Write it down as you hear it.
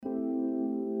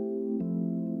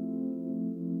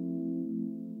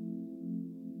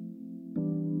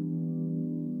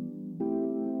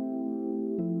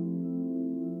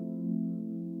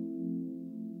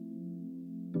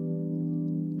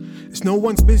It's no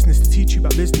one's business to teach you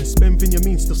about business. Spending your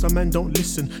means, still some men don't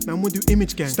listen. Man will do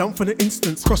image gang, stunt for the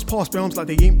instance. Cross paths realms like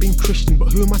they ain't been Christian.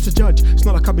 But who am I to judge? It's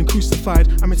not like I've been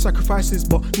crucified. I made sacrifices,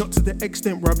 but not to the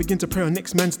extent where I begin to pray on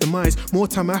next man's demise. More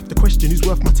time I have to question who's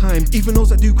worth my time. Even those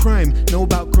that do crime know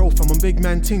about growth. I'm on big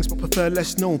man things, but prefer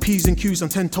less known. P's and Q's on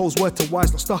 10 toes, word to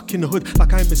wise. Not stuck in the hood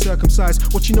like I ain't been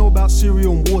circumcised. What you know about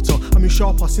cereal and water? I'm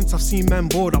sharper since I've seen man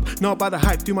bored up. Not about the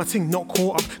hype, do my thing, not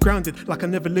caught up. Grounded like I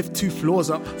never lived 2 floors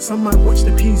up. Some might watch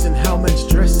the P's and how man's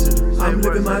dressing. I'm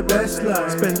living my best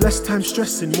life. Spend less time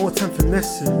stressing, more time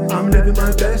finessing. I'm living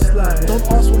my best life. Don't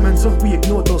ask what man's up, we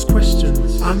ignore those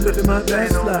questions. I'm living my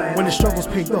best life. When the struggle's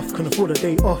paid off, can afford a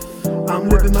day off. I'm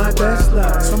living my best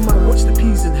life. Some might watch the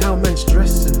P's and how man's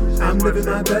dressing. I'm living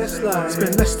my best life.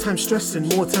 Spend less time stressing,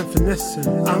 more time finessing.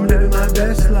 I'm living my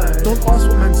best life. Don't ask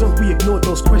what man's up, we ignore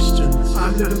those questions.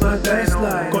 I'm living my best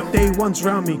life. Got day ones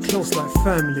round me, close like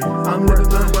family. I'm living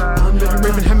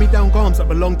raving hand-me-down garms that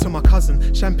belong to my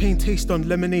cousin. Champagne taste on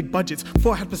lemonade budgets.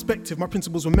 Before I had perspective, my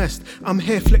principles were messed. I'm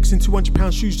here flexing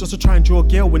 £200 shoes just to try and draw a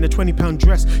girl in a £20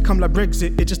 dress. Come like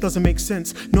Brexit, it just doesn't make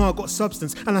sense. No, I got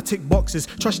substance and I tick boxes.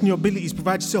 Trusting your abilities,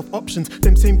 provide yourself options.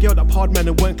 Them same girl that hard man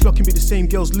and weren't clocking be the same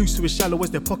girls loose who as shallow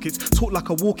as their pockets. Talk like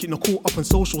I walk it, not caught up on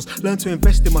socials. Learn to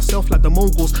invest in myself like the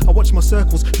Mongols. I watch my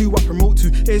circles, who I promote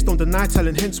to. Ears don't deny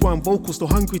talent, hence why I'm vocal. Still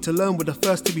hungry to learn, with the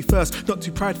first to be first. Not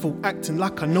too prideful, acting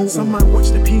like I know. Some might watch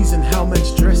the P's and how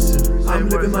man's dressing. I'm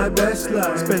living my best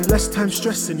life. Spend less time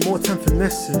stressing, more time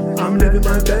finessing. I'm living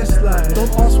my best life.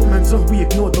 Don't ask what man's up, we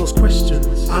ignore those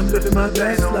questions. I'm living my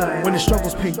best life. When the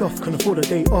struggle's paid off, can afford a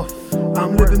day off.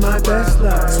 I'm living my best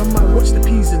life. Some might watch the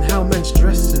P's and how man's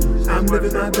dressing. I'm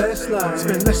living my best life.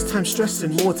 Spend less time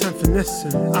stressing, more time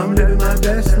finessing. I'm living my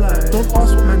best life. Don't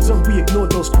ask what man's up, we ignore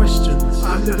those questions.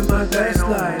 I'm living my best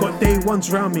life. Got day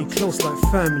ones round me, close like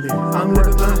family. I'm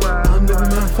living my.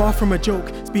 Far from a joke,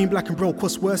 it's being black and broke.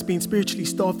 What's worse, being spiritually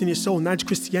starved in your soul. Nudge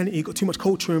Christianity, got too much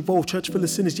culture involved. Church full of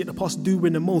sinners, yet the pastor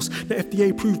doing the most. The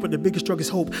FDA approved, but the biggest drug is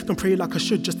hope. Don't pray like I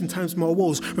should, just in times of my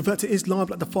woes. Revert to Islam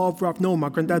like the father I've known. My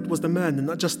granddad was the man, and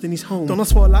not just in his home. Don't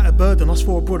ask for a lighter burden, ask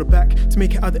for a broader back. To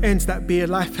make it out the ends, that be a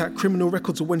life hack. Criminal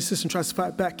records, or when the system tries to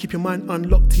fight back. Keep your mind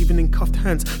unlocked, even in cuffed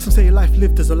hands. Some say a life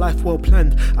lived is a life well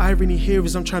planned. Irony here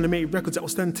is I'm trying to make records that will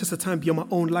stand the test of time beyond my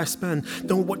own lifespan.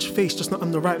 Don't watch face, just not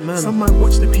I'm the right man. Some might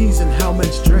watch the P's and how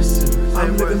man's dressing.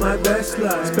 I'm living my best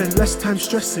life. Spend less time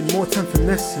stressing, more time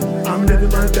finessing. I'm living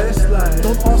my best life.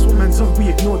 Don't ask what man's up, we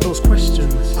ignore those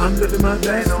questions. I'm living my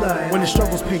best life. When the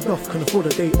struggle's paid off, can afford a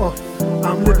day off.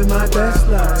 I'm living my best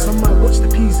life. Some might watch the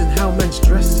P's and how man's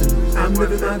dressing. I'm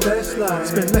living my best life.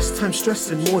 Spend less time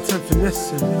stressing, more time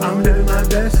finessing. I'm living my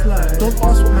best life. Don't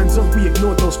ask what man's up, we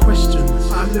ignore those questions.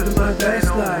 I'm living my best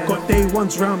life. Got day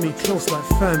ones round me, close like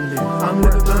family. I'm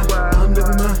living my.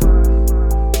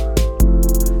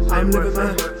 I'm living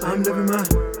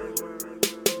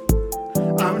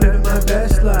my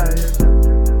best life.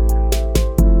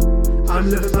 I'm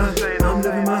living my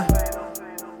best life.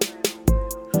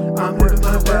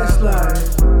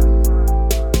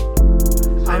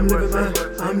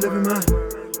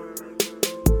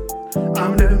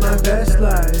 I'm living my best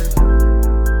life.